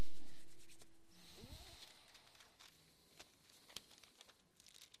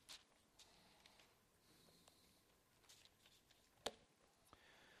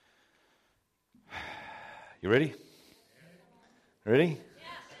ready? Ready?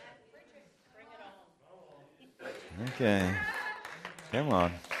 Okay. Come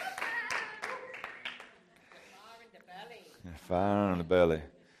on. Fire in the belly.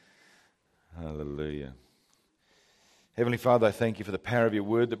 Hallelujah. Heavenly Father, I thank you for the power of your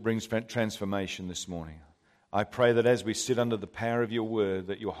word that brings transformation this morning. I pray that as we sit under the power of your word,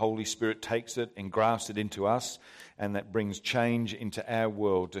 that your Holy Spirit takes it and grafts it into us, and that brings change into our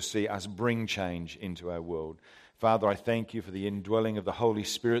world to see us bring change into our world. Father, I thank you for the indwelling of the Holy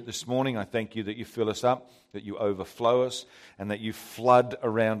Spirit this morning. I thank you that you fill us up, that you overflow us, and that you flood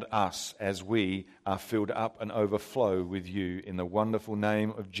around us as we are filled up and overflow with you. In the wonderful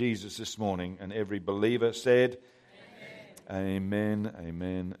name of Jesus this morning. And every believer said, Amen,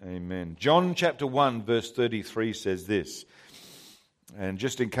 amen, amen. John chapter 1 verse 33 says this. And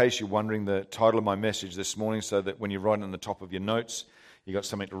just in case you're wondering the title of my message this morning, so that when you write it on the top of your notes, you got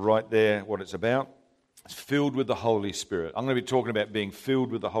something to write there what it's about. It's filled with the Holy Spirit. I'm going to be talking about being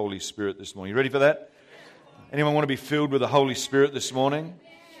filled with the Holy Spirit this morning. You ready for that? Anyone want to be filled with the Holy Spirit this morning?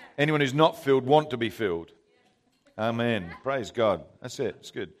 Anyone who's not filled want to be filled? Amen. Praise God. That's it.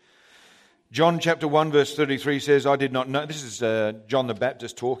 It's good. John chapter 1 verse 33 says, I did not know. This is John the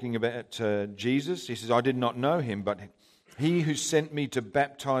Baptist talking about Jesus. He says, I did not know him, but he who sent me to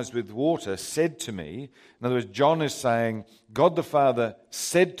baptize with water said to me. In other words, John is saying, God the Father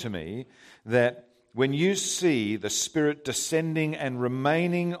said to me that when you see the Spirit descending and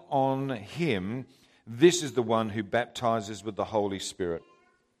remaining on him, this is the one who baptizes with the Holy Spirit.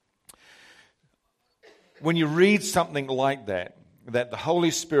 When you read something like that the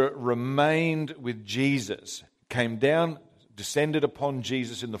Holy Spirit remained with Jesus, came down, descended upon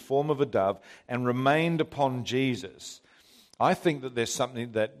Jesus in the form of a dove, and remained upon Jesus, I think that there's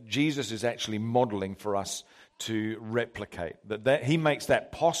something that Jesus is actually modeling for us to replicate. That he makes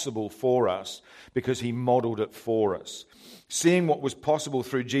that possible for us because he modeled it for us. Seeing what was possible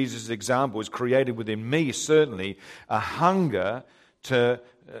through Jesus' example has created within me, certainly, a hunger to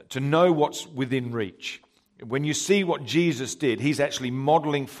know what's within reach. When you see what Jesus did, he's actually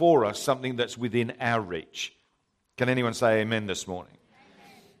modeling for us something that's within our reach. Can anyone say amen this morning?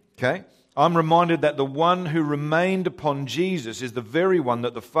 Okay? I'm reminded that the one who remained upon Jesus is the very one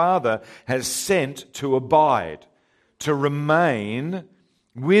that the Father has sent to abide, to remain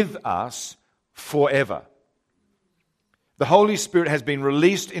with us forever. The Holy Spirit has been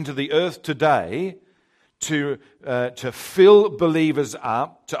released into the earth today to fill believers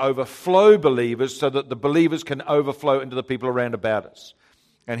up, to overflow believers so that the believers can overflow into the people around about us.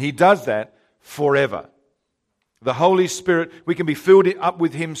 And he does that forever. The Holy Spirit, we can be filled up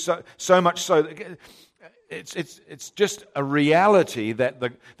with him so much so that it's just a reality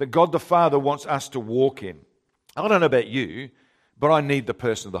that God the Father wants us to walk in. I don't know about you, but I need the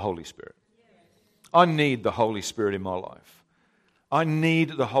person of the Holy Spirit. I need the Holy Spirit in my life. I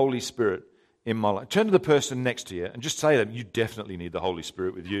need the Holy Spirit in my life. Turn to the person next to you and just say to them, you definitely need the Holy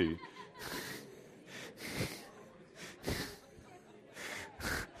Spirit with you.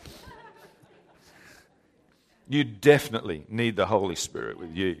 You definitely need the Holy Spirit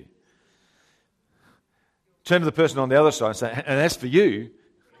with you. Turn to the person on the other side and say, and as for you,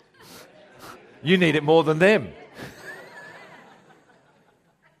 you need it more than them.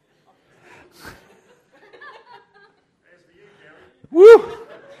 Woo!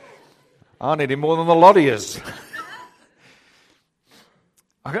 I need him more than the lot of yous.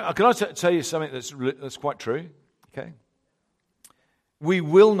 Can I tell you something that's quite true? Okay. We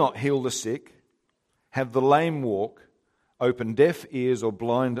will not heal the sick, have the lame walk, open deaf ears or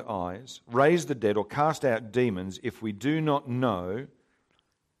blind eyes, raise the dead or cast out demons if we do not know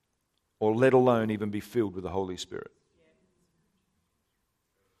or let alone even be filled with the Holy Spirit.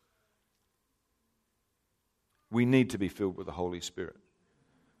 We need to be filled with the Holy Spirit.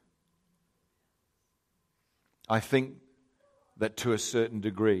 I think that to a certain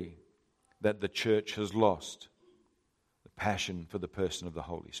degree that the church has lost the passion for the person of the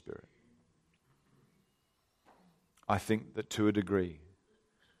Holy Spirit. I think that to a degree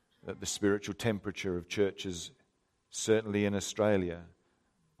that the spiritual temperature of churches, certainly in Australia,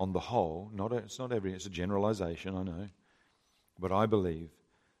 on the whole, it's a generalization, I know, but I believe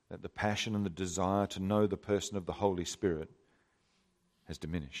that the passion and the desire to know the person of the Holy Spirit has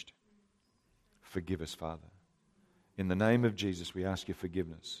diminished. Forgive us, Father. In the name of Jesus, we ask your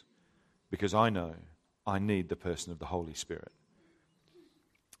forgiveness, because I know I need the person of the Holy Spirit.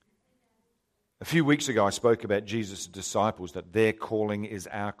 A few weeks ago, I spoke about Jesus' disciples, that their calling is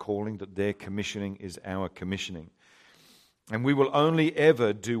our calling, that their commissioning is our commissioning. And we will only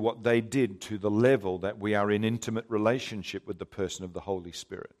ever do what they did to the level that we are in intimate relationship with the person of the Holy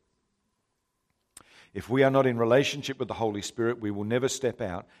Spirit. If we are not in relationship with the Holy Spirit, we will never step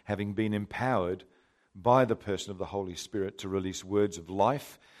out having been empowered by the person of the Holy Spirit to release words of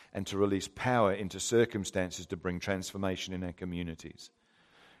life and to release power into circumstances to bring transformation in our communities.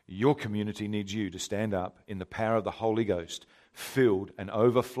 Your community needs you to stand up in the power of the Holy Ghost, filled and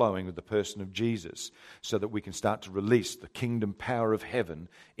overflowing with the person of Jesus, so that we can start to release the kingdom power of heaven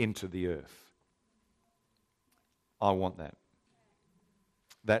into the earth. I want that.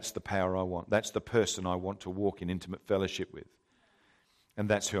 That's the power I want. That's the person I want to walk in intimate fellowship with. And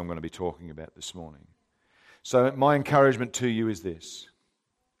that's who I'm going to be talking about this morning. So my encouragement to you is this.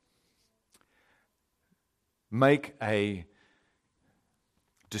 Make a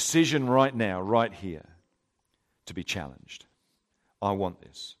decision right now, right here, to be challenged. I want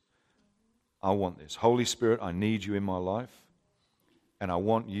this. I want this. Holy Spirit, I need you in my life, and I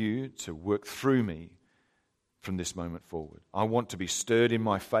want you to work through me from this moment forward. I want to be stirred in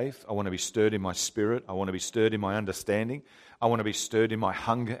my faith. I want to be stirred in my spirit. I want to be stirred in my understanding. I want to be stirred in my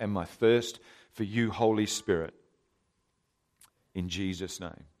hunger and my thirst for you, Holy Spirit. In Jesus'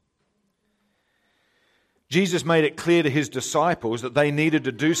 name. Jesus made it clear to his disciples that they needed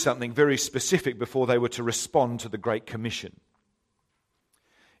to do something very specific before they were to respond to the Great Commission.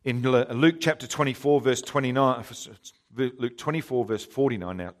 In Luke chapter 24, verse 29, Luke 24, verse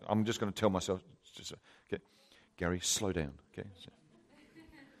 49, now I'm just going to tell myself, okay, Gary, slow down. Okay.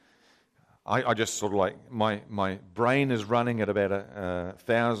 I just sort of like, my brain is running at about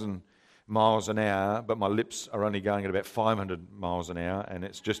 1,000 miles an hour, but my lips are only going at about 500 miles an hour, and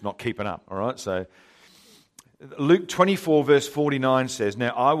it's just not keeping up, all right? So Luke 24, verse 49 says,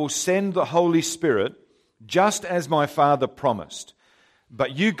 "Now I will send the Holy Spirit just as my Father promised.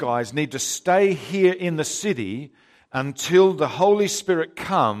 But you guys need to stay here in the city until the Holy Spirit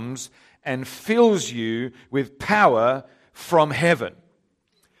comes and fills you with power from heaven."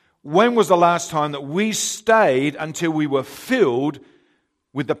 When was the last time that we stayed until we were filled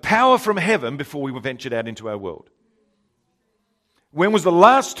with the power from heaven before we ventured out into our world? When was the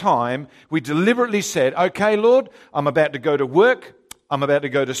last time we deliberately said, okay, Lord, I'm about to go to work, I'm about to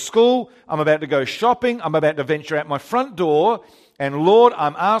go to school, I'm about to go shopping, I'm about to venture out my front door, and Lord,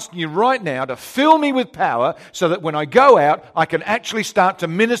 I'm asking you right now to fill me with power so that when I go out, I can actually start to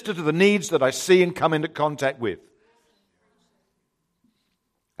minister to the needs that I see and come into contact with.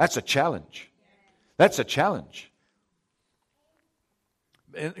 That's a challenge. That's a challenge.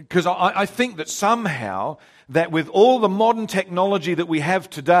 Because I think that somehow, that with all the modern technology that we have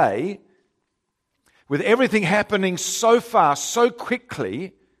today, with everything happening so fast, so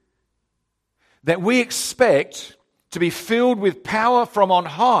quickly, that we expect to be filled with power from on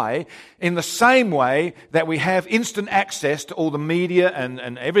high in the same way that we have instant access to all the media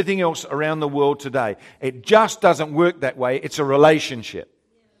and everything else around the world today. It just doesn't work that way. It's a relationship.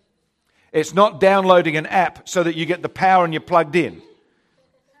 It's not downloading an app so that you get the power and you're plugged in.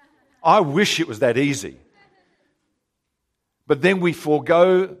 I wish it was that easy. But then we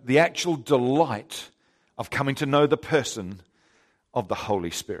forego the actual delight of coming to know the person of the Holy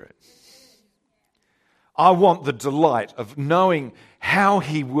Spirit. I want the delight of knowing how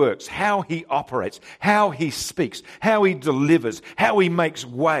He works, how He operates, how He speaks, how He delivers, how He makes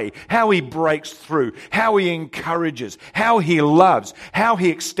way, how He breaks through, how He encourages, how He loves, how He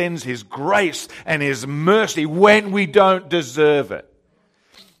extends His grace and His mercy when we don't deserve it.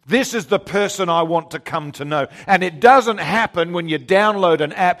 This is the person I want to come to know. And it doesn't happen when you download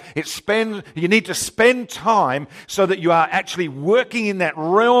an app. You need to spend time so that you are actually working in that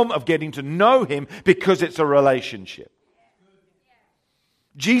realm of getting to know Him, because it's a relationship.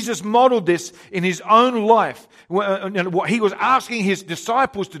 Jesus modeled this in His own life. What He was asking His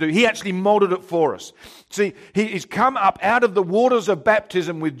disciples to do, He actually modeled it for us. See, He's come up out of the waters of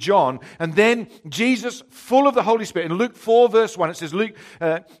baptism with John, and then Jesus, full of the Holy Spirit, in Luke 4 verse 1, it says,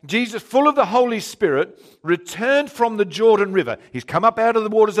 Jesus, full of the Holy Spirit, returned from the Jordan River. He's come up out of the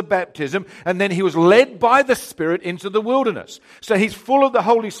waters of baptism, and then He was led by the Spirit into the wilderness. So He's full of the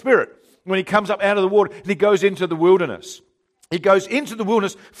Holy Spirit when He comes up out of the water, and He goes into the wilderness. He goes into the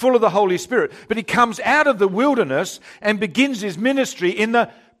wilderness full of the Holy Spirit. But He comes out of the wilderness and begins His ministry in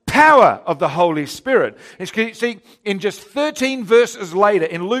the power of the Holy Spirit. See, in just 13 verses later,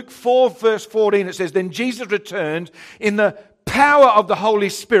 in Luke 4 verse 14, it says, "Then Jesus returned in the power of the Holy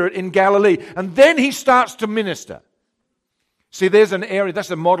Spirit in Galilee." And then He starts to minister. See, there's an area, that's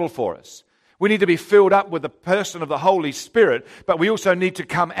a model for us. We need to be filled up with the person of the Holy Spirit, but we also need to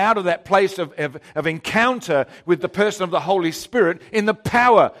come out of that place of encounter with the person of the Holy Spirit in the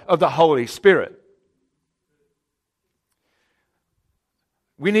power of the Holy Spirit.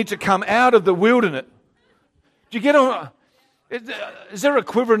 We need to come out of the wilderness. Do you get on? Is there a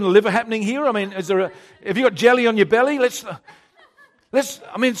quiver in the liver happening here? I mean, have you got jelly on your belly?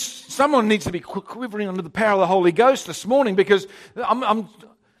 Someone needs to be quivering under the power of the Holy Ghost this morning, because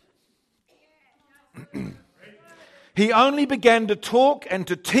He only began to talk and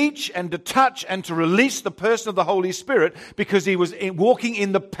to teach and to touch and to release the person of the Holy Spirit because he was walking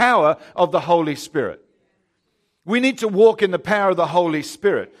in the power of the Holy Spirit. We need to walk in the power of the Holy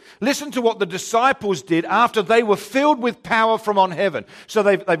Spirit. Listen to what the disciples did after they were filled with power from on heaven. So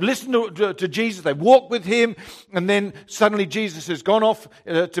they've listened to Jesus, they've walked with Him, and then suddenly Jesus has gone off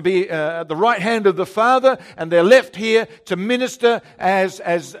to be at the right hand of the Father, and they're left here to minister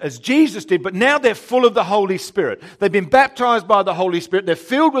as Jesus did. But now they're full of the Holy Spirit. They've been baptized by the Holy Spirit, they're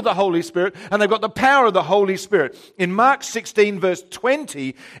filled with the Holy Spirit, and they've got the power of the Holy Spirit. In Mark 16 verse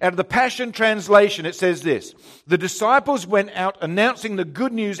 20, out of the Passion Translation, it says this: the disciples went out announcing the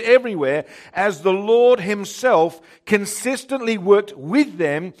good news everywhere as the Lord Himself consistently worked with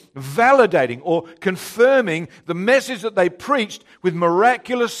them, validating or confirming the message that they preached with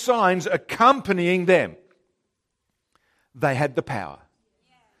miraculous signs accompanying them. They had the power.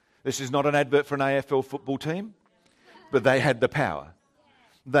 This is not an advert for an AFL football team, but they had the power.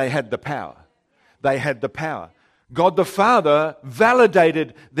 They had the power. They had the power. God the Father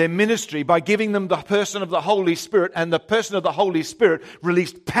validated their ministry by giving them the person of the Holy Spirit, and the person of the Holy Spirit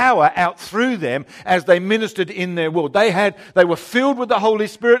released power out through them as they ministered in their world. They were filled with the Holy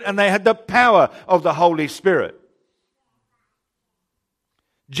Spirit, and they had the power of the Holy Spirit.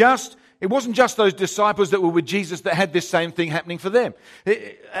 It wasn't just those disciples that were with Jesus that had this same thing happening for them.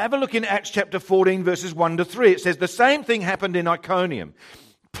 Have a look in Acts chapter 14 verses 1 to 3. It says, the same thing happened in Iconium.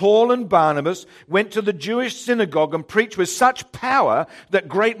 Paul and Barnabas went to the Jewish synagogue and preached with such power that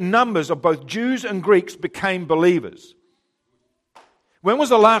great numbers of both Jews and Greeks became believers. When was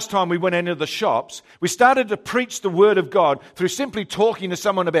the last time we went into the shops, we started to preach the Word of God through simply talking to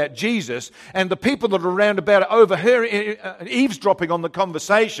someone about Jesus, and the people that are around about it, overhearing, eavesdropping on the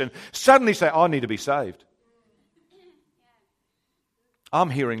conversation, suddenly say, I need to be saved. I'm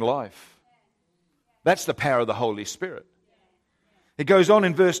hearing life. That's the power of the Holy Spirit. It goes on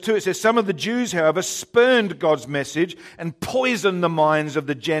in verse 2, it says, some of the Jews, however, spurned God's message and poisoned the minds of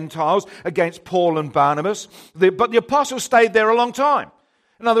the Gentiles against Paul and Barnabas. But the apostles stayed there a long time.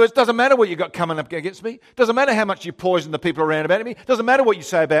 In other words, it doesn't matter what you've got coming up against me. It doesn't matter how much you poison the people around about me. It doesn't matter what you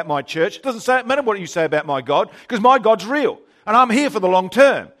say about my church. It doesn't matter what you say about my God, because my God's real. And I'm here for the long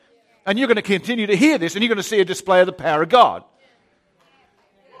term. And you're going to continue to hear this, and you're going to see a display of the power of God.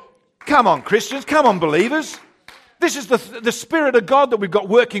 Come on, Christians. Come on, believers. This is the Spirit of God that we've got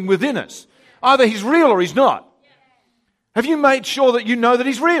working within us. Either He's real or He's not. Have you made sure that you know that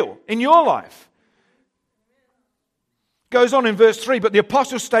He's real in your life? Goes on in verse 3, but the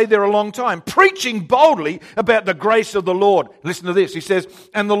apostles stayed there a long time, preaching boldly about the grace of the Lord. Listen to this. He says,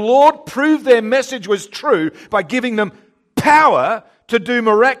 and the Lord proved their message was true by giving them power to do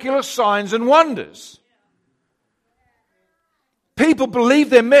miraculous signs and wonders. People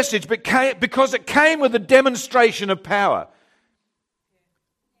believed their message because it came with a demonstration of power.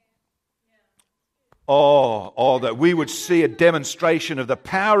 Oh, that we would see a demonstration of the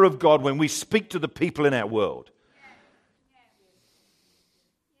power of God when we speak to the people in our world.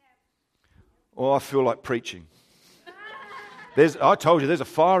 Oh, I feel like preaching. I told you, there's a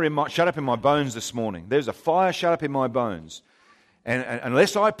fire shut up in my bones this morning. There's a fire shut up in my bones. And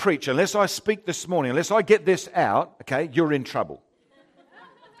unless I preach, unless I speak this morning, unless I get this out, okay, you're in trouble.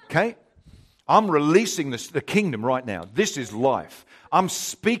 Okay? I'm releasing the kingdom right now. This is life. I'm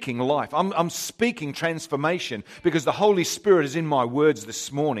speaking life. I'm speaking transformation because the Holy Spirit is in my words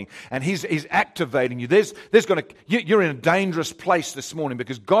this morning, and He's activating you. You're in a dangerous place this morning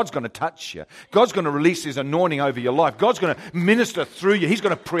because God's going to touch you. God's going to release His anointing over your life. God's going to minister through you. He's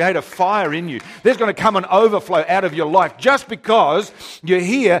going to create a fire in you. There's going to come an overflow out of your life just because you're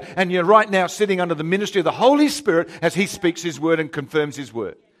here and you're right now sitting under the ministry of the Holy Spirit as He speaks His word and confirms His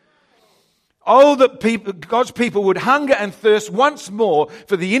word. Oh, that God's people would hunger and thirst once more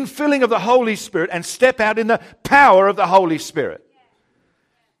for the infilling of the Holy Spirit and step out in the power of the Holy Spirit.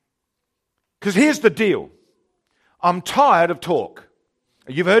 Because here's the deal. I'm tired of talk.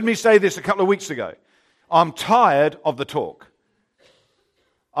 You've heard me say this a couple of weeks ago. I'm tired of the talk.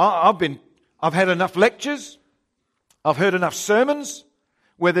 I've had enough lectures. I've heard enough sermons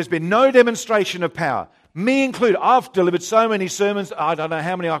where there's been no demonstration of power. Me included. I've delivered so many sermons, I don't know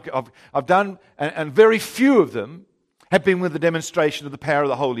how many I've done, and very few of them have been with the demonstration of the power of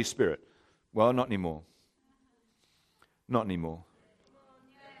the Holy Spirit. Well, not anymore. Not anymore.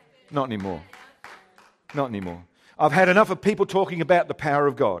 Not anymore. Not anymore. I've had enough of people talking about the power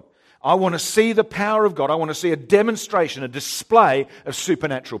of God. I want to see the power of God. I want to see a demonstration, a display of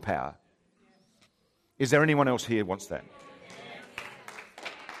supernatural power. Is there anyone else here who wants that?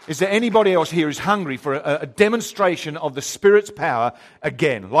 Is there anybody else here who's hungry for a demonstration of the Spirit's power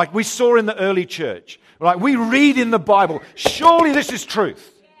again? Like we saw in the early church. Like we read in the Bible, surely this is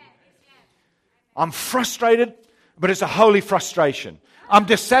truth. I'm frustrated, but it's a holy frustration. I'm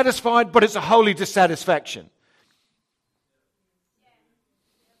dissatisfied, but it's a holy dissatisfaction.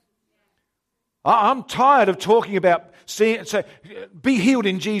 I'm tired of talking about be healed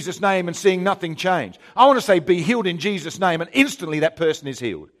in Jesus' name and seeing nothing change. I want to say be healed in Jesus' name and instantly that person is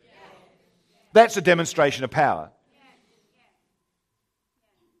healed. That's a demonstration of power.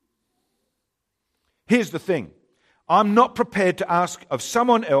 Here's the thing. I'm not prepared to ask of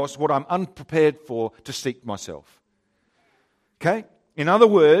someone else what I'm unprepared for to seek myself. Okay? In other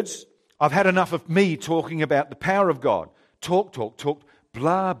words, I've had enough of me talking about the power of God. Talk,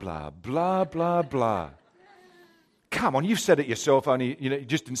 blah, blah, blah, blah, blah. Come on, you've said it yourself, only you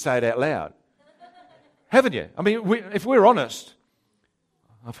just didn't say it out loud. Haven't you? I mean, if we're honest,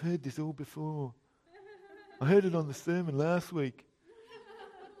 I've heard this all before. I heard it on the sermon last week.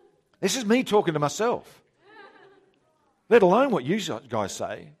 This is me talking to myself. Let alone what you guys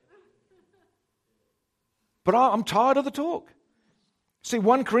say. But I'm tired of the talk. See,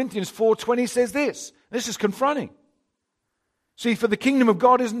 1 Corinthians 4:20 says this. This is confronting. See, for the kingdom of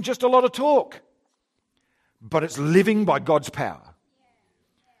God isn't just a lot of talk, but it's living by God's power.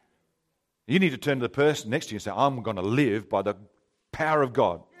 You need to turn to the person next to you and say, I'm going to live by the power of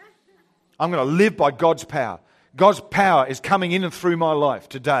God. I'm going to live by God's power. God's power is coming in and through my life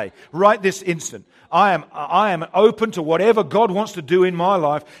today, right this instant. I am open to whatever God wants to do in my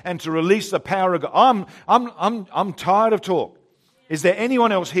life and to release the power of God. I'm tired of talk. Is there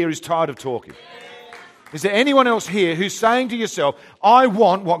anyone else here who's tired of talking? Is there anyone else here who's saying to yourself, I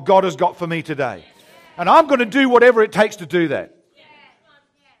want what God has got for me today? And I'm going to do whatever it takes to do that.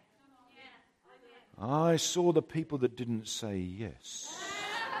 I saw the people that didn't say yes.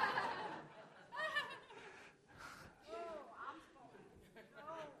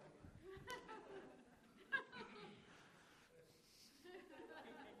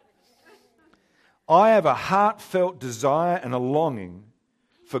 I have a heartfelt desire and a longing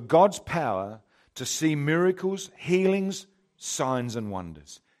for God's power to see miracles, healings, signs and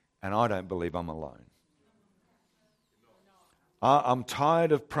wonders. And I don't believe I'm alone. I'm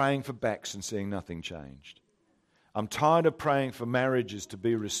tired of praying for backs and seeing nothing changed. I'm tired of praying for marriages to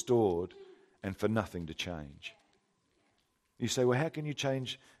be restored and for nothing to change. You say, well, how can you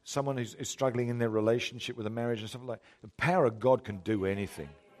change someone who's struggling in their relationship with a marriage and stuff like that? The power of God can do anything.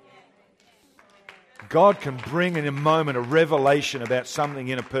 God can bring in a moment a revelation about something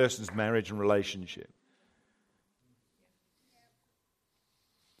in a person's marriage and relationship.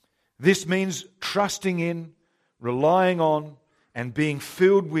 This means trusting in, relying on, and being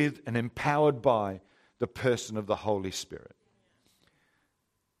filled with and empowered by the person of the Holy Spirit.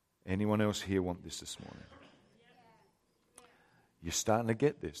 Anyone else here want this morning? You're starting to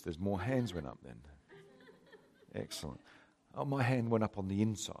get this. There's more hands went up then. Excellent. Oh, my hand went up on the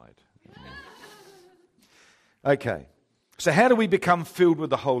inside. Okay. So how do we become filled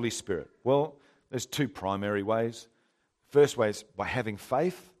with the Holy Spirit? Well, there's two primary ways. First way is by having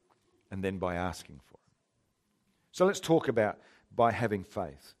faith and then by asking for it. So let's talk about by having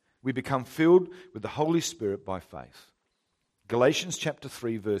faith. We become filled with the Holy Spirit by faith. Galatians chapter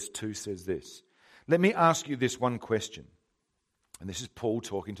 3 verse 2 says this. Let me ask you this one question. And this is Paul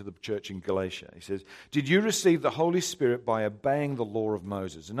talking to the church in Galatia. He says, did you receive the Holy Spirit by obeying the law of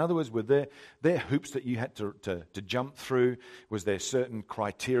Moses? In other words, were there hoops that you had to jump through? Was there certain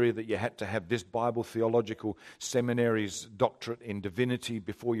criteria that you had to have this Bible theological seminary's doctorate in divinity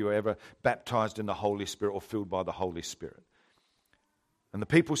before you were ever baptized in the Holy Spirit or filled by the Holy Spirit? And the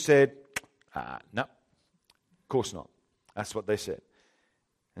people said, no, of course not. That's what they said.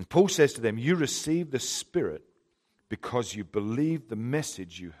 And Paul says to them, you received the Spirit because you believed the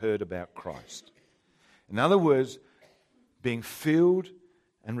message you heard about Christ. In other words, being filled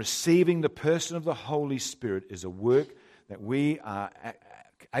and receiving the person of the Holy Spirit is a work that we are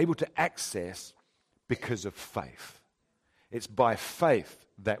able to access because of faith. It's by faith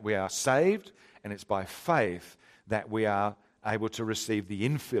that we are saved, and it's by faith that we are able to receive the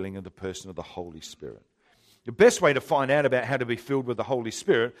infilling of the person of the Holy Spirit. The best way to find out about how to be filled with the Holy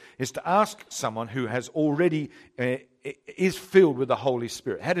Spirit is to ask someone who has already is filled with the Holy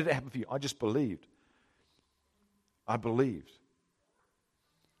Spirit. How did it happen for you? I just believed. I believed.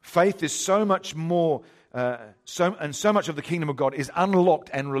 Faith is so much more, so much of the kingdom of God is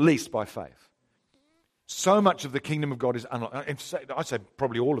unlocked and released by faith. So much of the kingdom of God is unlocked. I'd say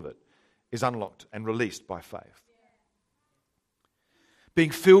probably all of it. is unlocked and released by faith.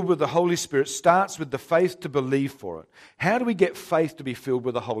 Being filled with the Holy Spirit starts with the faith to believe for it. How do we get faith to be filled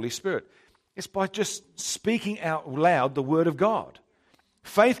with the Holy Spirit? It's by just speaking out loud the Word of God.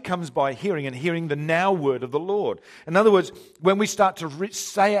 Faith comes by hearing, and hearing the now word of the Lord. In other words, when we start to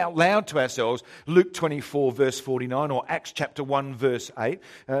say out loud to ourselves, Luke 24 verse 49 or Acts chapter 1 verse 8,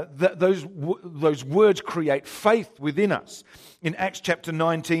 those words create faith within us. In Acts chapter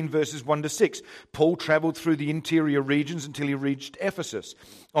 19 verses 1 to 6, Paul travelled through the interior regions until he reached Ephesus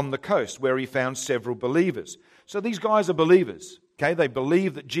on the coast, where he found several believers. So these guys are believers. Okay, they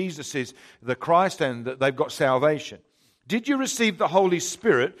believe that Jesus is the Christ and that they've got salvation. Did you receive the Holy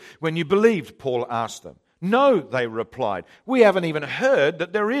Spirit when you believed? Paul asked them. No, they replied. We haven't even heard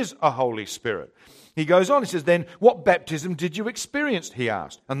that there is a Holy Spirit. He goes on, he says, then what baptism did you experience? He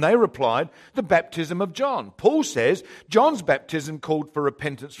asked. And they replied, the baptism of John. Paul says John's baptism called for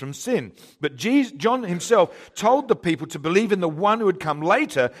repentance from sin. But John himself told the people to believe in the one who would come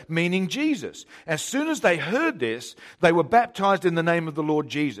later, meaning Jesus. As soon as they heard this, they were baptized in the name of the Lord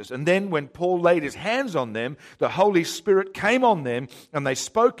Jesus. And then when Paul laid his hands on them, the Holy Spirit came on them, and they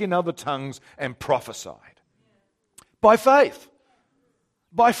spoke in other tongues and prophesied. By faith.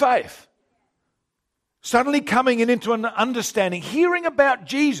 By faith. Suddenly coming into an understanding, hearing about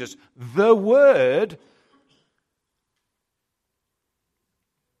Jesus, the Word,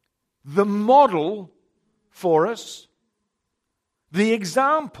 the model for us, the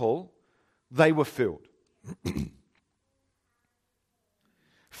example, they were filled.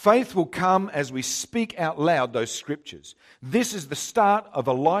 Faith will come as we speak out loud those scriptures. This is the start of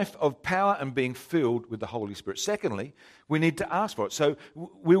a life of power and being filled with the Holy Spirit. Secondly, we need to ask for it. So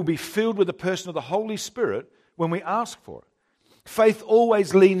we'll be filled with the person of the Holy Spirit when we ask for it. Faith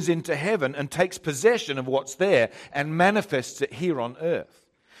always leans into heaven and takes possession of what's there and manifests it here on earth.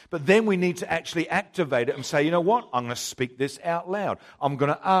 But then we need to actually activate it and say, you know what? I'm going to speak this out loud. I'm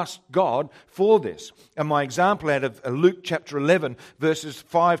going to ask God for this. And my example out of Luke chapter 11, verses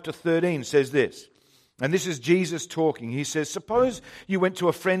 5 to 13 says this. And this is Jesus talking. He says, suppose you went to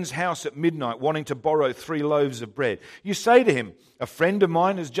a friend's house at midnight wanting to borrow 3 loaves of bread. You say to him, a friend of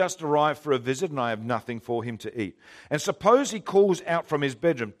mine has just arrived for a visit and I have nothing for him to eat. And suppose he calls out from his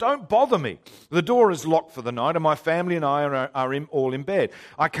bedroom, don't bother me. The door is locked for the night and my family and I are all in bed.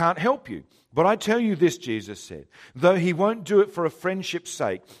 I can't help you. But I tell you this, Jesus said, though he won't do it for a friendship's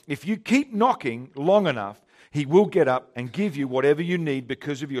sake, if you keep knocking long enough, he will get up and give you whatever you need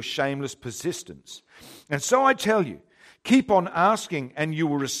because of your shameless persistence. And so I tell you, keep on asking and you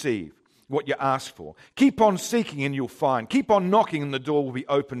will receive what you ask for. Keep on seeking and you'll find. Keep on knocking and the door will be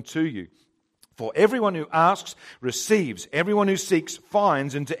open to you. For everyone who asks receives, everyone who seeks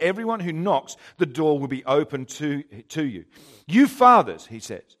finds, and to everyone who knocks the door will be open to you. You fathers, he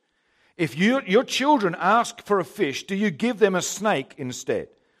says, if your children ask for a fish, do you give them a snake instead?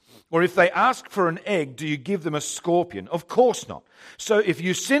 Or if they ask for an egg, do you give them a scorpion? Of course not. So if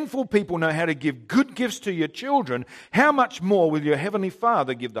you sinful people know how to give good gifts to your children, how much more will your heavenly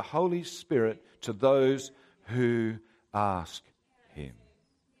Father give the Holy Spirit to those who ask him?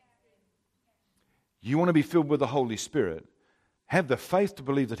 You want to be filled with the Holy Spirit? Have the faith to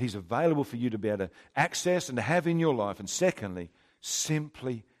believe that he's available for you to be able to access and to have in your life. And secondly,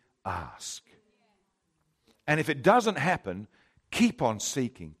 simply ask. And if it doesn't happen, keep on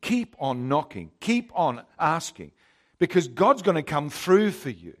seeking, keep on knocking, keep on asking, because God's going to come through for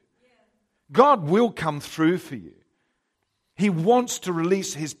you. God will come through for you. He wants to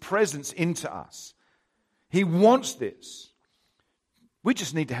release his presence into us. He wants this. We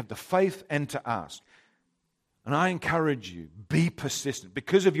just need to have the faith and to ask. And I encourage you, be persistent.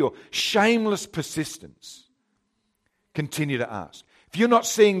 Because of your shameless persistence, continue to ask. If you're not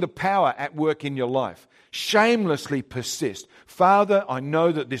seeing the power at work in your life, shamelessly persist. Father, I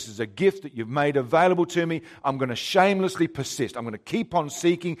know that this is a gift that you've made available to me. I'm going to shamelessly persist. I'm going to keep on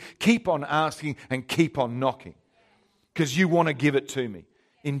seeking, keep on asking, and keep on knocking. Because you want to give it to me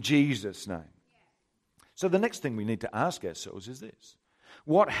in Jesus' name. So the next thing we need to ask ourselves is this.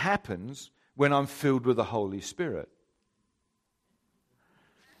 What happens when I'm filled with the Holy Spirit?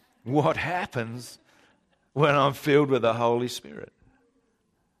 What happens when I'm filled with the Holy Spirit?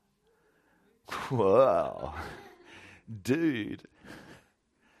 Wow, dude.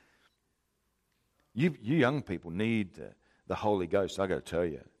 You young people need the Holy Ghost, I got to tell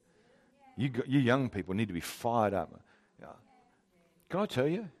you. You young people need to be fired up. Can I tell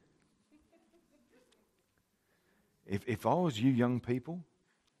you? If I was you young people,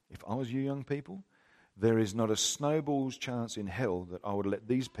 there is not a snowball's chance in hell that I would let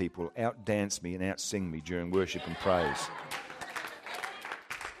these people outdance me and outsing me during worship and praise.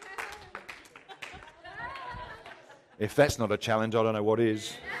 If that's not a challenge, I don't know what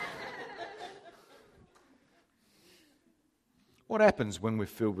is. What happens when we're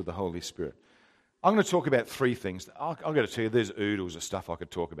filled with the Holy Spirit? I'm going to talk about three things. I've got to tell you, there's oodles of stuff I could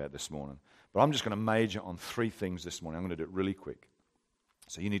talk about this morning. But I'm just going to major on three things this morning. I'm going to do it really quick.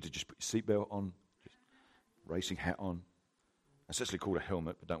 So you need to just put your seatbelt on, racing hat on. It's actually called a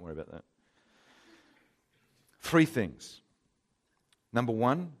helmet, but don't worry about that. Three things. Number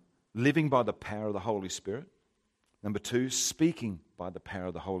one, living by the power of the Holy Spirit. Number two, speaking by the power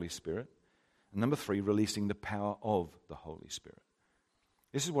of the Holy Spirit. And number three, releasing the power of the Holy Spirit.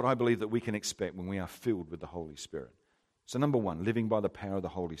 This is what I believe that we can expect when we are filled with the Holy Spirit. So number one, living by the power of the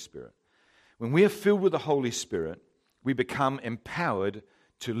Holy Spirit. When we are filled with the Holy Spirit, we become empowered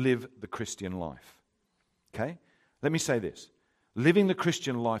to live the Christian life. Okay? Let me say this. Living the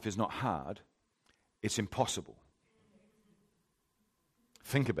Christian life is not hard. It's impossible.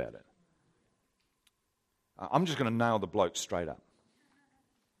 Think about it. I'm just going to nail the bloke straight up.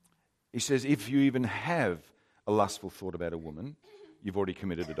 He says, if you even have a lustful thought about a woman, you've already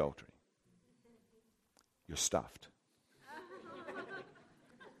committed adultery. You're stuffed.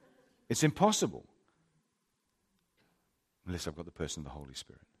 It's impossible unless I've got the person of the Holy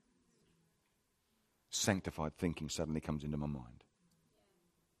Spirit. Sanctified thinking suddenly comes into my mind.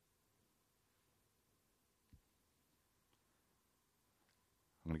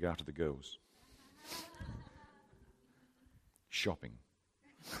 I'm going to go after the girls. Shopping.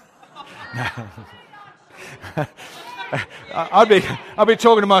 I'd be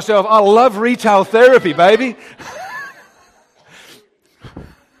talking to myself, I love retail therapy, baby.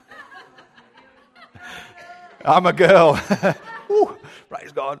 I'm a girl. Ooh,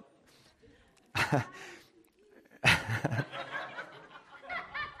 praise God.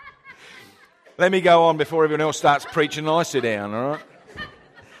 Let me go on before everyone else starts preaching and I sit down, all right?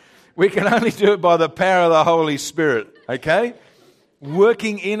 We can only do it by the power of the Holy Spirit, okay?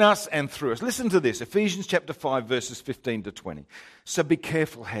 Working in us and through us. Listen to this, Ephesians chapter 5, verses 15 to 20. So be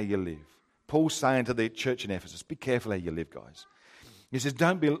careful how you live. Paul's saying to the church in Ephesus, be careful how you live, guys. He says,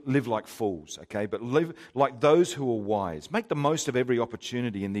 don't live like fools, okay, but live like those who are wise. Make the most of every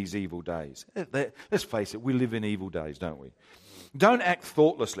opportunity in these evil days. Let's face it, we live in evil days, don't we? Don't act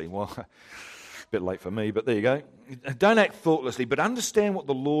thoughtlessly. Well, a bit late for me, but there you go. Don't act thoughtlessly, but understand what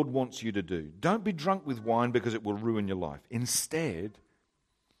the Lord wants you to do. Don't be drunk with wine because it will ruin your life. Instead,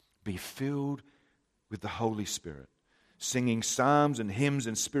 be filled with the Holy Spirit, singing psalms and hymns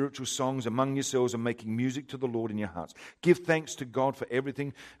and spiritual songs among yourselves and making music to the Lord in your hearts. Give thanks to God for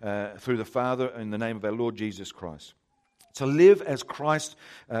everything through the Father in the name of our Lord Jesus Christ. To live as Christ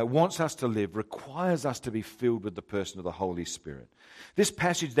wants us to live requires us to be filled with the person of the Holy Spirit. This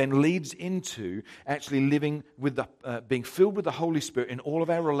passage then leads into actually living with being filled with the Holy Spirit in all of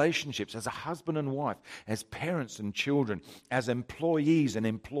our relationships as a husband and wife, as parents and children, as employees and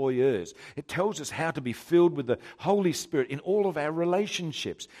employers. It tells us how to be filled with the Holy Spirit in all of our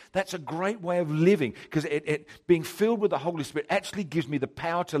relationships. That's a great way of living because being filled with the Holy Spirit actually gives me the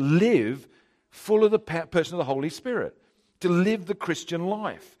power to live full of the person of the Holy Spirit. To live the Christian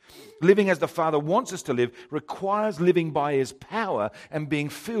life. Living as the Father wants us to live requires living by His power and being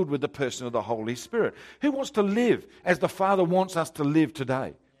filled with the person of the Holy Spirit. Who wants to live as the Father wants us to live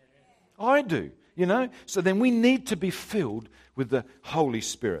today? I do, you know. So then we need to be filled with the Holy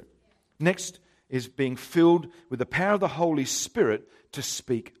Spirit. Next is being filled with the power of the Holy Spirit to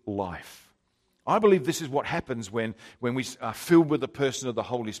speak life. I believe this is what happens when we are filled with the person of the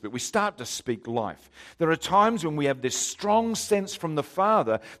Holy Spirit. We start to speak life. There are times when we have this strong sense from the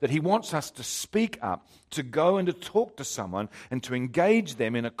Father that He wants us to speak up, to go and to talk to someone and to engage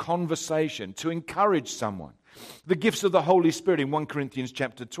them in a conversation, to encourage someone. The gifts of the Holy Spirit in 1 Corinthians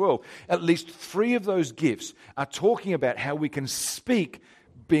chapter 12, at least 3 of those gifts are talking about how we can speak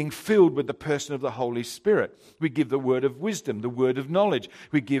being filled with the person of the Holy Spirit. We give the word of wisdom, the word of knowledge.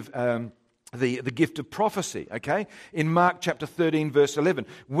 We give the gift of prophecy, okay? In Mark chapter 13, verse 11,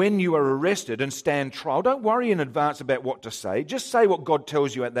 when you are arrested and stand trial, don't worry in advance about what to say. Just say what God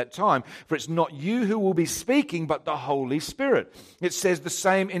tells you at that time, for it's not you who will be speaking, but the Holy Spirit. It says the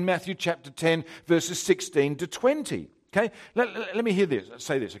same in Matthew chapter 10, verses 16 to 20, okay? Let me hear this,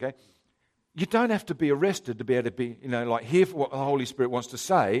 say this, okay? You don't have to be arrested to be able to be, hear what the Holy Spirit wants to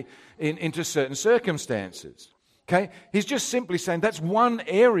say into certain circumstances. Okay? He's just simply saying that's one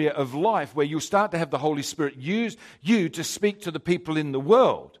area of life where you'll start to have the Holy Spirit use you to speak to the people in the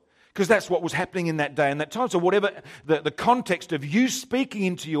world. Because that's what was happening in that day and that time. So whatever the context of you speaking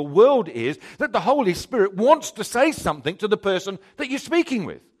into your world is, that the Holy Spirit wants to say something to the person that you're speaking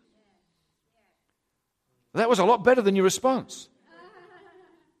with. That was a lot better than your response.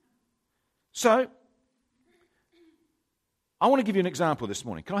 So, I want to give you an example this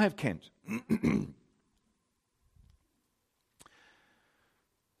morning. Can I have Kent?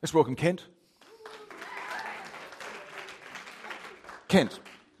 Let's welcome Kent. Kent,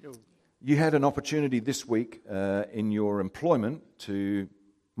 you had an opportunity this week in your employment to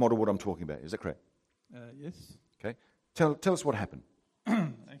model what I'm talking about. Is that correct? Yes. Okay. Tell us what happened.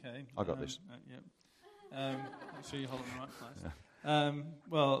 Okay. I got this. Yep. Make sure you hold it in the right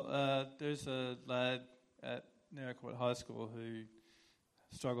place. There's a lad at Naracoorte High School who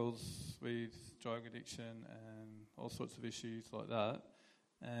struggles with drug addiction and all sorts of issues like that.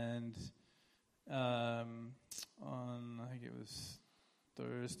 And on, I think it was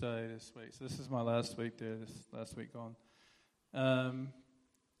Thursday this week. So this is my last week there, this last week gone. And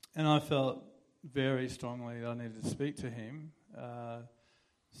I felt very strongly that I needed to speak to him.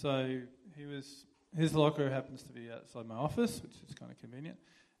 So his locker happens to be outside my office, which is kind of convenient.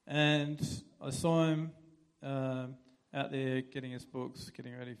 And I saw him out there getting his books,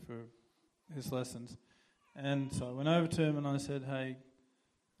 getting ready for his lessons. And so I went over to him and I said, hey,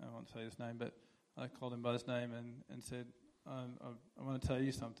 I won't say his name, but I called him by his name and said, I want to tell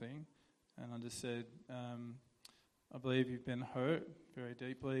you something. And I just said, I believe you've been hurt very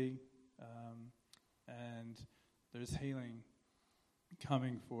deeply, and there's healing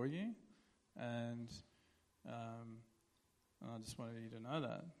coming for you. And I just wanted you to know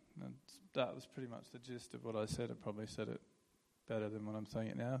that. And that was pretty much the gist of what I said. I probably said it better than what I'm saying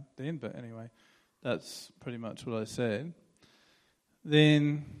it now then, but anyway, that's pretty much what I said.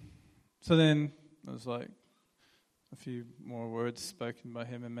 Then it was like a few more words spoken by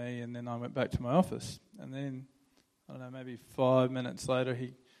him and me, and then I went back to my office. And then, I don't know, maybe 5 minutes later,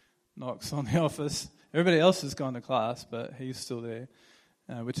 he knocks on the office. Everybody else has gone to class, but he's still there,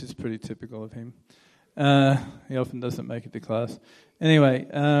 which is pretty typical of him. He often doesn't make it to class. Anyway,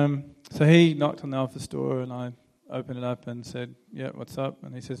 so he knocked on the office door, and I opened it up and said, yeah, what's up?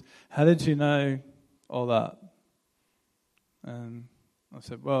 And he says, how did you know all that? And I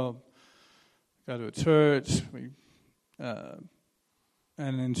said, well, I go to a church, and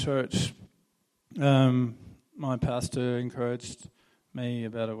in church, my pastor encouraged me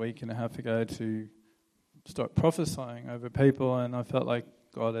about a week and a half ago to start prophesying over people, and I felt like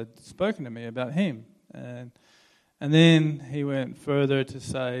God had spoken to me about him. And then he went further to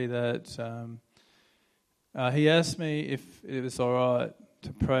say that he asked me if it was all right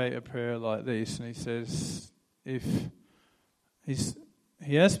to pray a prayer like this, and he says he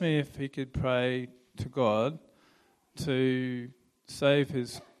asked me if he could pray to God to save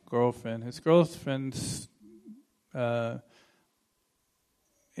his girlfriend. His girlfriend's in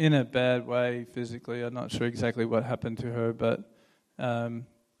a bad way physically. I'm not sure exactly what happened to her, but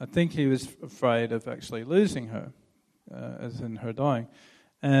I think he was afraid of actually losing her, as in her dying.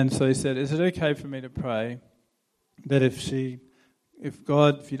 And so he said, is it okay for me to pray that if you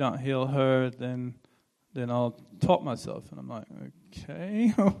don't heal her, then I'll top myself? And I'm like,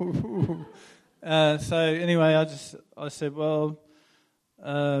 okay. So anyway, I said, well,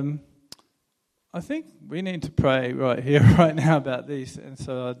 I think we need to pray right here, right now about this. And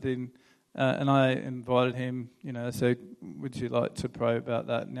so I did, and I invited him, I said, would you like to pray about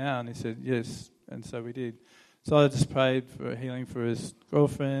that now? And he said, yes. And so we did. So I just prayed for healing for his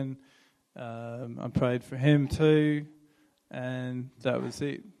girlfriend. I prayed for him too. And that was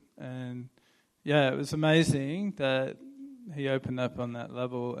it. And yeah, it was amazing that he opened up on that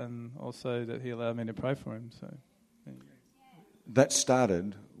level, and also that he allowed me to pray for him. So that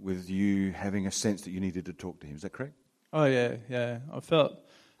started with you having a sense that you needed to talk to him. Is that correct? Oh yeah. I felt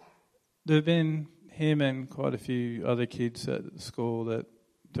there've been him and quite a few other kids at the school that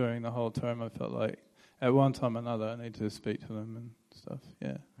during the whole term I felt like at one time or another I need to speak to them and stuff.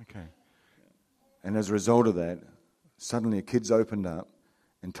 Yeah. Okay. And as a result of that, suddenly a kid's opened up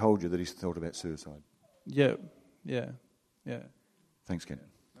and told you that he's thought about suicide. Yeah. Thanks, Ken.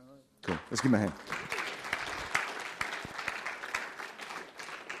 Cool. Let's give him a hand.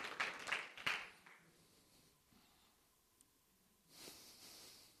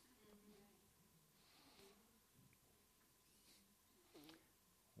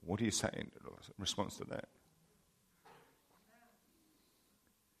 What do you say in response to that?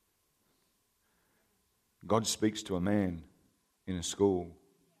 God speaks to a man in a school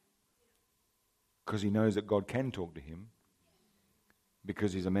because he knows that God can talk to him,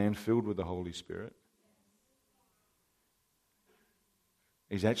 because he's a man filled with the Holy Spirit.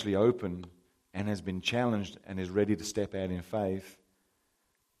 He's actually open and has been challenged and is ready to step out in faith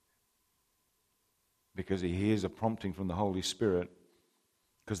because he hears a prompting from the Holy Spirit,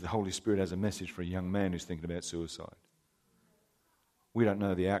 because the Holy Spirit has a message for a young man who's thinking about suicide. We don't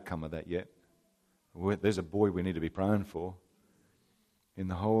know the outcome of that yet. There's a boy we need to be praying for, In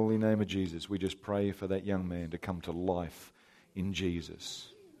the holy name of Jesus, we just pray for that young man to come to life in Jesus.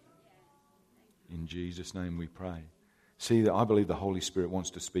 In Jesus' name we pray. See, I believe the Holy Spirit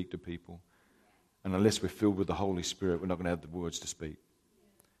wants to speak to people. And unless we're filled with the Holy Spirit, we're not going to have the words to speak.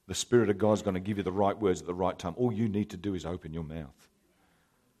 The Spirit of God's going to give you the right words at the right time. All you need to do is open your mouth.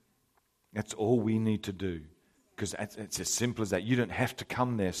 That's all we need to do. Because it's as simple as that. You don't have to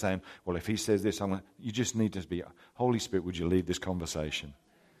come there saying, well, if he says this, you just need to be, Holy Spirit, would you lead this conversation?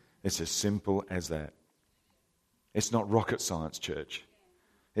 It's as simple as that. It's not rocket science, church.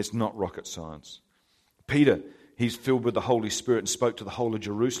 It's not rocket science. Peter, he's filled with the Holy Spirit and spoke to the whole of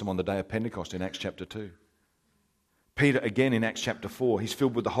Jerusalem on the day of Pentecost in Acts chapter 2. Peter, again in Acts chapter 4, he's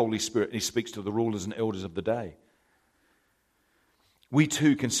filled with the Holy Spirit and he speaks to the rulers and elders of the day. We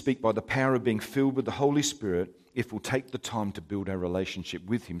too can speak by the power of being filled with the Holy Spirit if we'll take the time to build our relationship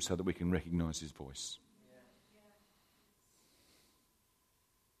with him so that we can recognize his voice.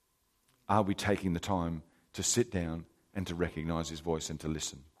 Are we taking the time to sit down and to recognize his voice and to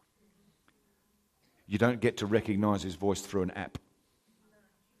listen? You don't get to recognize his voice through an app.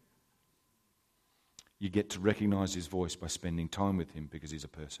 You get to recognize his voice by spending time with him because he's a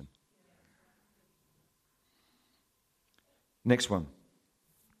person. Next one.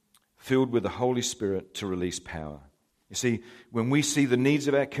 Filled with the Holy Spirit to release power. You see, when we see the needs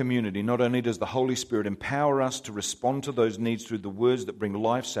of our community, not only does the Holy Spirit empower us to respond to those needs through the words that bring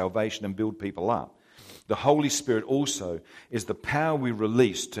life, salvation, and build people up, the Holy Spirit also is the power we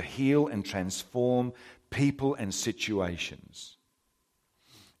release to heal and transform people and situations.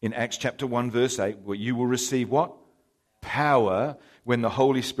 In Acts chapter 1 verse 8, where you will receive what? Power when the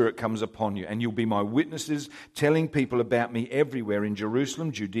Holy Spirit comes upon you, and you'll be my witnesses, telling people about me everywhere in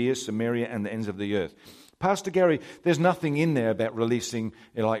Jerusalem, Judea, Samaria, and the ends of the earth. Pastor Gary, there's nothing in there about releasing,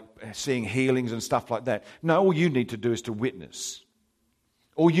 like seeing healings and stuff like that. No, all you need to do is to witness.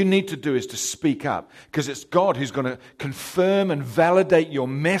 All you need to do is to speak up, because it's God who's going to confirm and validate your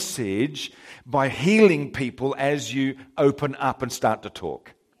message by healing people as you open up and start to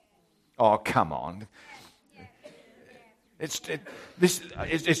talk. Oh, come on. It's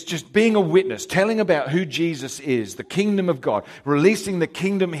just being a witness, telling about who Jesus is, the kingdom of God, releasing the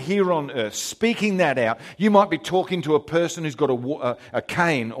kingdom here on earth, speaking that out. You might be talking to a person who's got a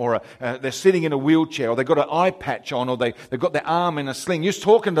cane, or they're sitting in a wheelchair, or they've got an eye patch on, or they've got their arm in a sling. You're just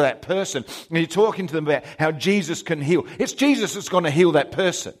talking to that person, and you're talking to them about how Jesus can heal. It's Jesus that's going to heal that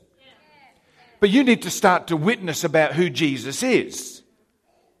person. But you need to start to witness about who Jesus is.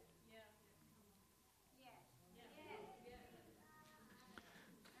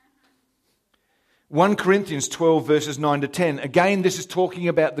 1 Corinthians 12 verses 9 to 10. Again, this is talking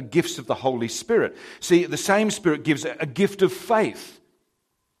about the gifts of the Holy Spirit. See, the same Spirit gives a gift of faith.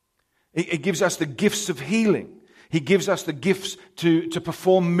 It gives us the gifts of healing. He gives us the gifts to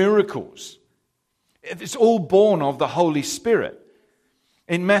perform miracles. It's all born of the Holy Spirit.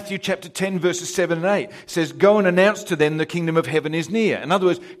 In Matthew chapter 10 verses 7 and 8, it says, go and announce to them the kingdom of heaven is near. In other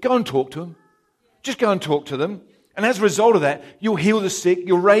words, go and talk to them. Just go and talk to them. And as a result of that, you'll heal the sick,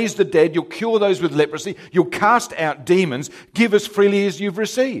 you'll raise the dead, you'll cure those with leprosy, you'll cast out demons. Give as freely as you've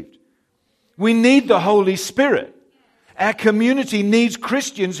received. We need the Holy Spirit. Our community needs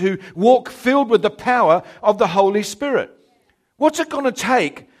Christians who walk filled with the power of the Holy Spirit. What's it going to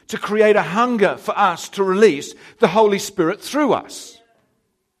take to create a hunger for us to release the Holy Spirit through us?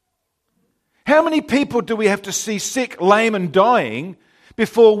 How many people do we have to see sick, lame and dying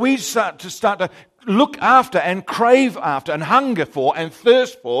before we start to look after and crave after and hunger for and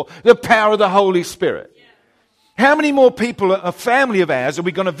thirst for the power of the Holy Spirit? How many more people, a family of ours, are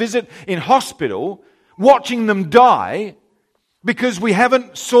we going to visit in hospital watching them die because we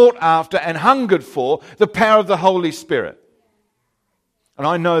haven't sought after and hungered for the power of the Holy Spirit? And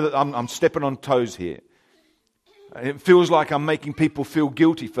I know that I'm stepping on toes here. It feels like I'm making people feel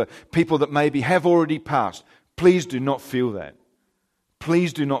guilty for people that maybe have already passed. Please do not feel that.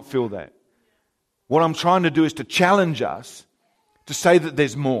 Please do not feel that. What I'm trying to do is to challenge us to say that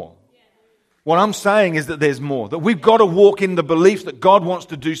there's more. What I'm saying is that there's more. That we've got to walk in the belief that God wants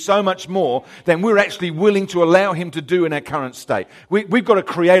to do so much more than we're actually willing to allow Him to do in our current state. We've got to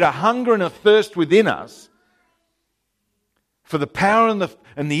create a hunger and a thirst within us for the power and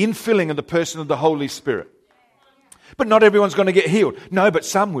the infilling of the person of the Holy Spirit. But not everyone's going to get healed. No, but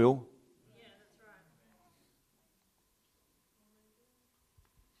some will.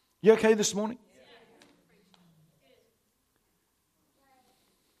 You okay this morning?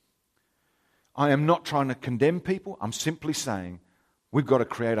 I am not trying to condemn people. I'm simply saying we've got to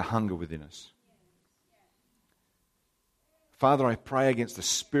create a hunger within us. Father, I pray against the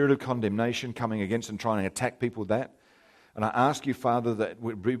spirit of condemnation coming against and trying to attack people with that. And I ask you, Father, that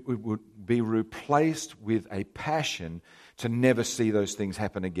we would be replaced with a passion to never see those things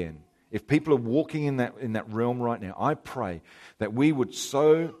happen again. If people are walking in that realm right now, I pray that we would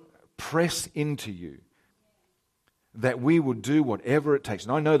so press into you that we would do whatever it takes.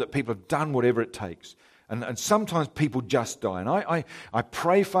 And I know that people have done whatever it takes. And sometimes people just die. And I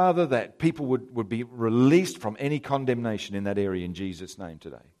pray, Father, that people would be released from any condemnation in that area in Jesus' name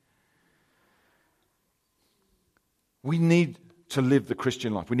today. We need to live the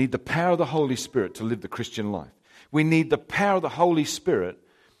Christian life. We need the power of the Holy Spirit to live the Christian life. We need the power of the Holy Spirit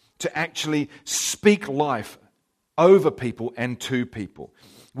to actually speak life over people and to people.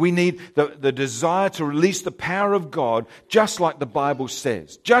 We need the desire to release the power of God just like the Bible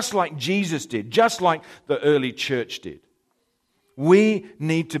says, just like Jesus did, just like the early church did. We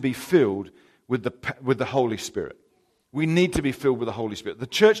need to be filled with the Holy Spirit. We need to be filled with the Holy Spirit. The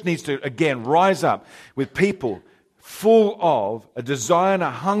church needs to, again, rise up with people full of a desire and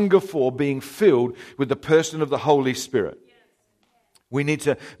a hunger for being filled with the person of the Holy Spirit. We need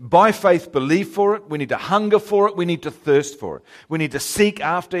to, by faith, believe for it. We need to hunger for it. We need to thirst for it. We need to seek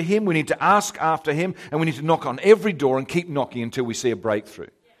after Him. We need to ask after Him. And we need to knock on every door and keep knocking until we see a breakthrough.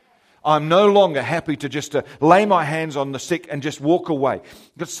 I'm no longer happy to just lay my hands on the sick and just walk away.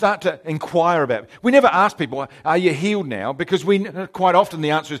 Let's start to inquire about it. We never ask people, are you healed now? Because quite often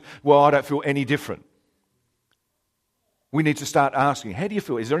the answer is, well, I don't feel any different. We need to start asking, how do you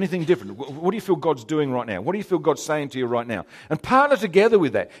feel? Is there anything different? What do you feel God's doing right now? What do you feel God's saying to you right now? And partner together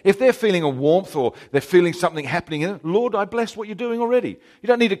with that. If they're feeling a warmth or they're feeling something happening, Lord, I bless what you're doing already. You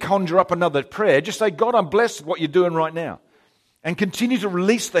don't need to conjure up another prayer. Just say, God, I'm blessed with what you're doing right now. And continue to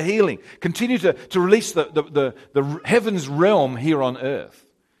release the healing. Continue to release the heaven's realm here on earth.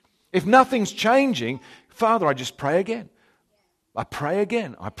 If nothing's changing, Father, I just pray again. I pray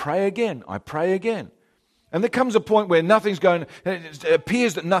again. I pray again. I pray again. And there comes a point where nothing's going, it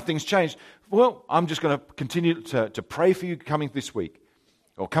appears that nothing's changed. Well, I'm just going to continue to pray for you coming this week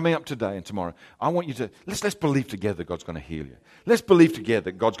or coming up today and tomorrow. I want you to, let's believe together God's going to heal you. Let's believe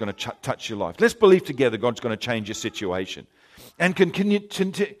together God's going to touch your life. Let's believe together God's going to change your situation. And continue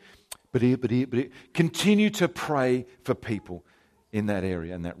to pray for people in that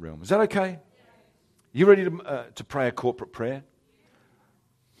area, in that realm. Is that okay? You ready to pray a corporate prayer?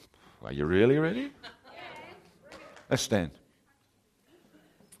 Are you really ready? Let's stand.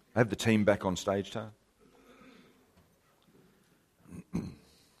 I have the team back on stage, Tar.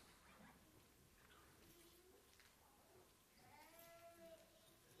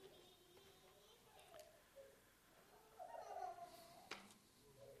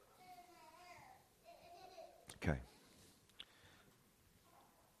 Okay.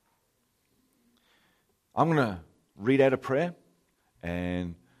 I'm going to read out a prayer,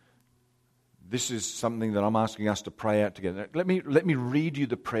 and this is something that I'm asking us to pray out together. Let me read you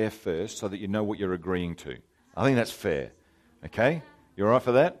the prayer first so that you know what you're agreeing to. I think that's fair. Okay? You all right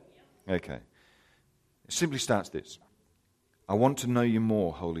for that? Okay. It simply starts this. I want to know you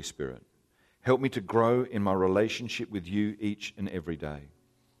more, Holy Spirit. Help me to grow in my relationship with you each and every day.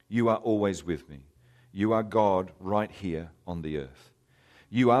 You are always with me. You are God right here on the earth.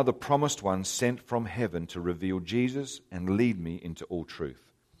 You are the promised one sent from heaven to reveal Jesus and lead me into all truth.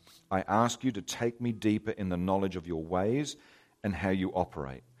 I ask you to take me deeper in the knowledge of your ways and how you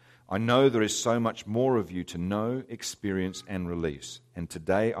operate. I know there is so much more of you to know, experience, and release. And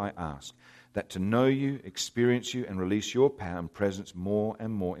today I ask that to know you, experience you, and release your power and presence more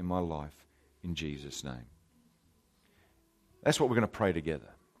and more in my life. In Jesus' name. That's what we're going to pray together.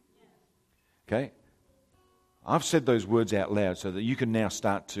 Okay? I've said those words out loud so that you can now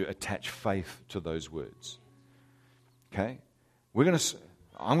start to attach faith to those words. Okay?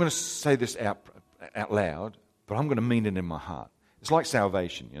 I'm going to say this out loud, but I'm going to mean it in my heart. It's like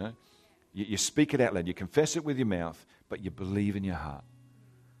salvation, you know. You speak it out loud. You confess it with your mouth, but you believe in your heart.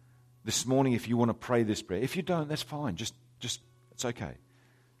 This morning, if you want to pray this prayer, if you don't, that's fine. Just it's okay.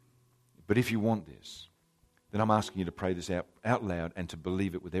 But if you want this, then I'm asking you to pray this out loud and to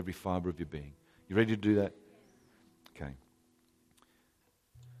believe it with every fiber of your being. You ready to do that? Okay.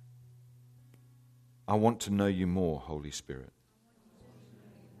 I want to know you more, Holy Spirit.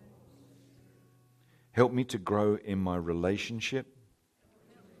 Help me to grow in my relationship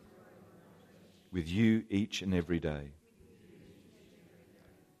with you each and every day.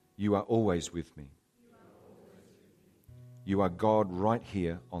 You are always with me. You are God right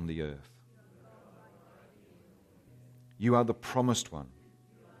here on the earth. You are the promised one,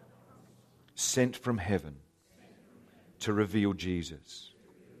 sent from heaven to reveal Jesus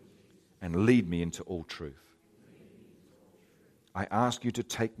and lead me into all truth. I ask you to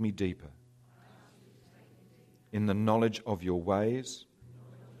take me deeper in the knowledge of your ways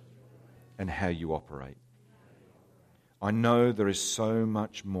and how you operate. I know there is so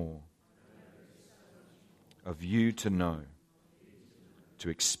much more of you to know, to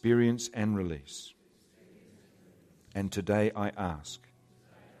experience and release. And today I ask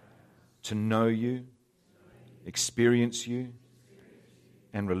to know you, experience you,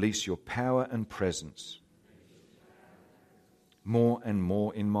 and release your power and presence more and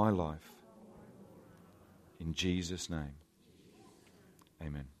more in my life. In Jesus' name,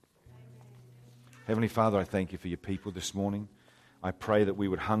 amen. Heavenly Father, I thank you for your people this morning. I pray that we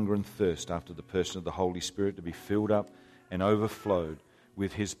would hunger and thirst after the person of the Holy Spirit, to be filled up and overflowed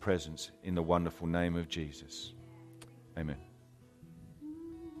with his presence in the wonderful name of Jesus. Amen.